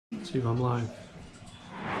See if I'm live.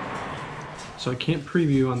 So I can't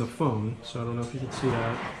preview on the phone, so I don't know if you can see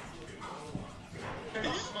that.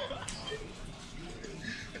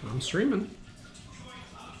 I'm streaming.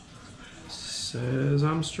 Says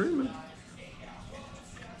I'm streaming.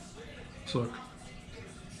 Let's look.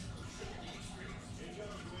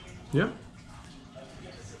 Yeah.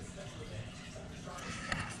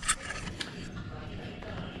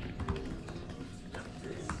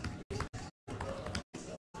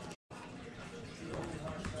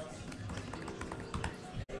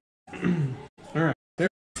 All right, there.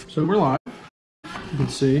 So we're live. You can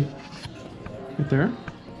see right there.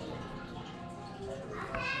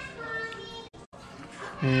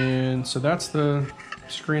 And so that's the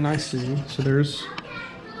screen I see. So there's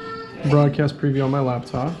broadcast preview on my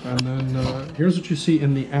laptop. And then here's what you see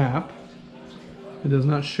in the app. It does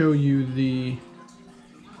not show you the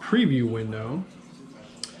preview window,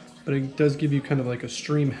 but it does give you kind of like a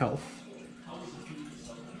stream health.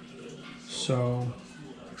 So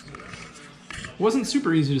it wasn't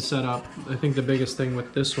super easy to set up. I think the biggest thing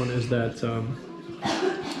with this one is that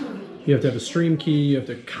you have to have a stream key, you have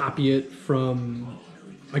to copy it from,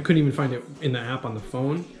 I couldn't even find it in the app on the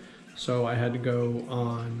phone, so I had to go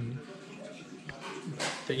on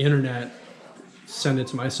the internet, send it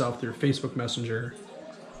to myself through Facebook Messenger,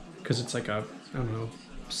 because it's like a, I don't know,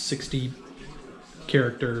 60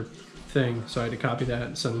 character thing, so I had to copy that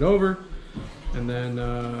and send it over, and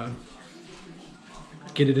then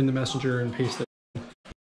get it in the Messenger and paste it.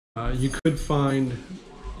 You could find,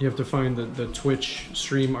 you have to find the Twitch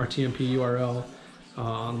stream RTMP URL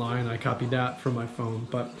online. I copied that from my phone,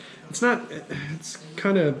 but it's not, it's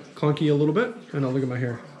kind of clunky a little bit. I know, look at my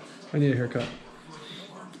hair. I need a haircut.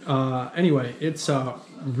 Anyway, it's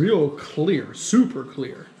real clear, super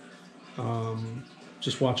clear.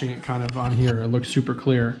 Just watching it kind of on here, it looks super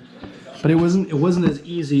clear. But it wasn't as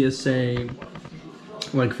easy as, say,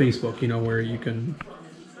 like Facebook, you know, where you can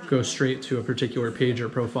go straight to a particular page or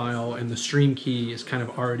profile and the stream key is kind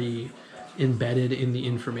of already embedded in the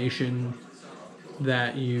information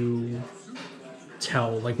that you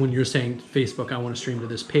tell. Like when you're saying Facebook, I want to stream to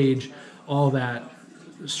this page, all that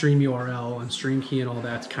stream URL and stream key and all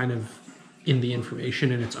that's kind of in the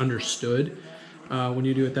information and it's understood when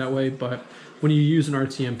you do it that way. But when you use an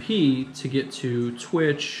RTMP to get to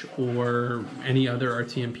Twitch or any other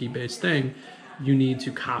RTMP based thing, you need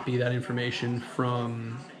to copy that information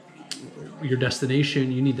from your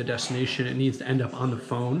destination. You need the destination. It needs to end up on the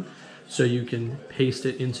phone so you can paste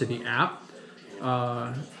it into the app.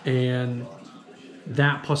 And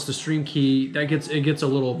that plus the stream key, it gets a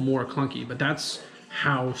little more clunky, but that's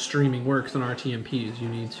how streaming works on RTMPs. You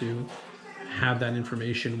need to have that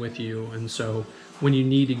information with you. And so when you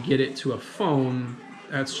need to get it to a phone,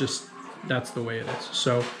 that's the way it is.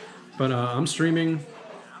 So, but I'm streaming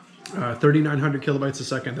 3,900 kilobytes a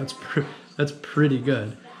second. That's pretty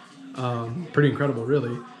good. Pretty incredible,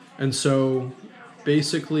 really. And so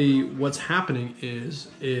basically what's happening is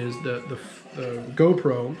the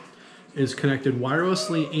GoPro is connected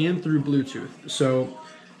wirelessly and through Bluetooth. So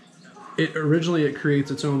originally it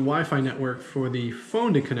creates its own Wi-Fi network for the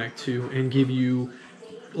phone to connect to and give you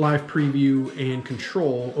live preview and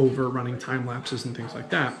control over running time lapses and things like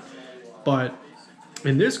that. But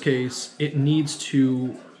in this case, it needs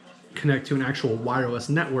to connect to an actual wireless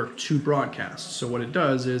network to broadcast. So what it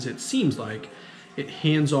does is, it seems like it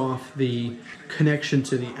hands off the connection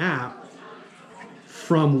to the app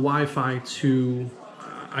from Wi-Fi to,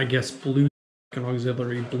 I guess, Bluetooth, an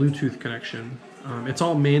auxiliary Bluetooth connection. It's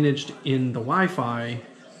all managed in the Wi-Fi,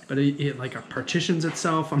 but it like partitions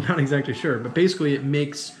itself. I'm not exactly sure, but basically it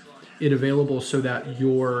makes it available so that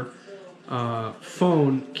your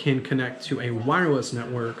phone can connect to a wireless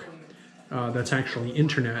network that's actually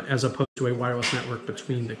internet, as opposed to a wireless network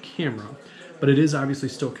between the camera. But it is obviously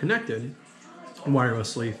still connected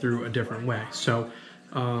wirelessly through a different way. So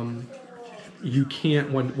you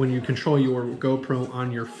can't, when you control your GoPro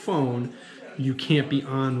on your phone, you can't be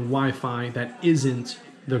on Wi-Fi that isn't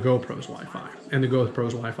the GoPro's Wi-Fi. And the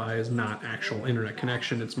GoPro's Wi-Fi is not actual internet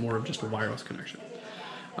connection, it's more of just a wireless connection.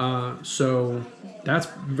 So that's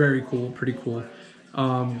very cool, pretty cool.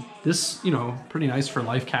 This, pretty nice for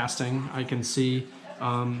live casting, I can see.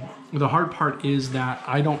 The hard part is that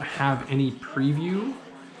I don't have any preview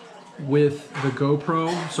with the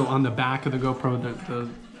GoPro. So on the back of the GoPro,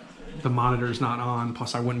 the monitor's not on,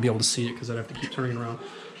 plus I wouldn't be able to see it because I'd have to keep turning around.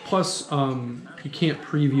 Plus, you can't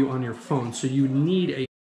preview on your phone, so you need a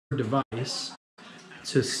device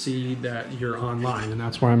to see that you're online, and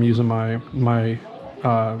that's why I'm using my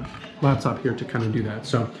laptop here to kind of do that.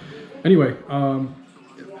 So anyway,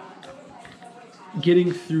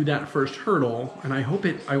 getting through that first hurdle, and I hope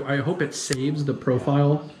it saves the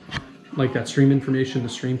profile, like that stream information, the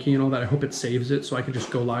stream key and all that. I hope it saves it so I can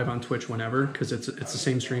just go live on Twitch whenever, because it's the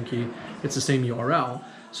same stream key, it's the same URL,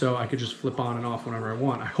 so I could just flip on and off whenever I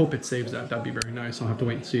want. I hope it saves that. That'd be very nice. I'll have to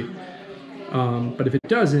wait and see. But if it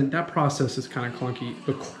doesn't, that process is kind of clunky.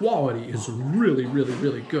 The quality is really, really,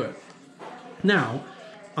 really good. Now,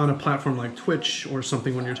 on a platform like Twitch or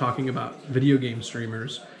something, when you're talking about video game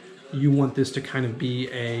streamers, you want this to kind of be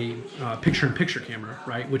a picture-in-picture camera,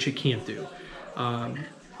 right? Which it can't do.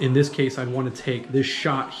 In this case, I'd want to take this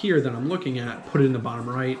shot here that I'm looking at, put it in the bottom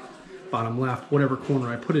right, bottom left, whatever corner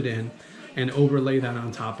I put it in, and overlay that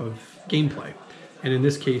on top of gameplay. And in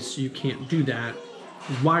this case, you can't do that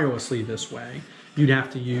wirelessly this way. You'd have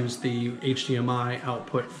to use the HDMI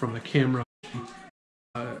output from the camera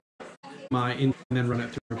and then run it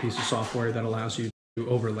through a piece of software that allows you to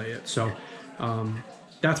overlay it. So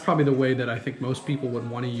that's probably the way that I think most people would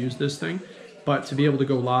want to use this thing. But to be able to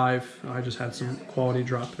go live, I just had some quality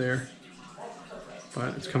drop there,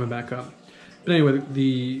 but it's coming back up. But anyway,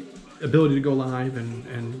 the ability to go live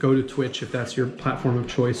and go to Twitch, if that's your platform of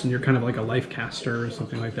choice and you're kind of like a life caster or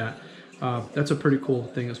something like that, that's a pretty cool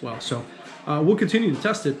thing as well. So we'll continue to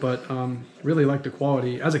test it, but really like the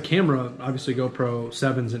quality. As a camera, obviously GoPro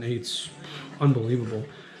 7s and 8s, unbelievable.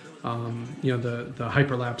 You know, the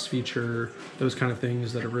hyperlapse feature, those kind of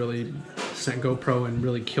things that have really sent GoPro and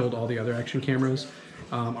really killed all the other action cameras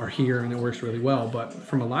are here, and it works really well. But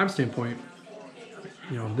from a live standpoint,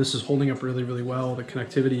 you know, this is holding up really, really well. The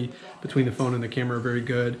connectivity between the phone and the camera are very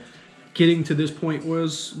good. Getting to this point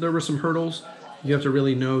there were some hurdles. You have to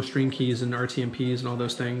really know stream keys and RTMPs and all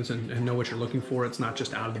those things and know what you're looking for. It's not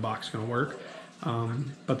just out of the box going to work.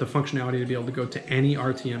 But the functionality to be able to go to any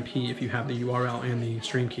RTMP if you have the URL and the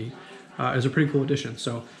stream key is a pretty cool addition.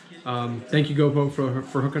 So thank you, GoPro,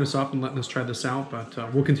 for hooking us up and letting us try this out.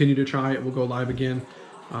 But we'll continue to try it. We'll go live again.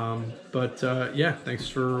 Yeah, thanks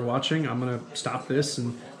for watching. I'm going to stop this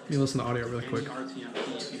and let me listen to audio really quick.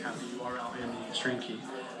 RTMP if you have the URL and the stream key.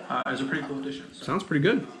 Is a pretty cool addition. Sounds pretty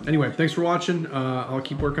good. Anyway, thanks for watching. I'll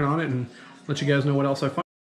keep working on it and let you guys know what else I find.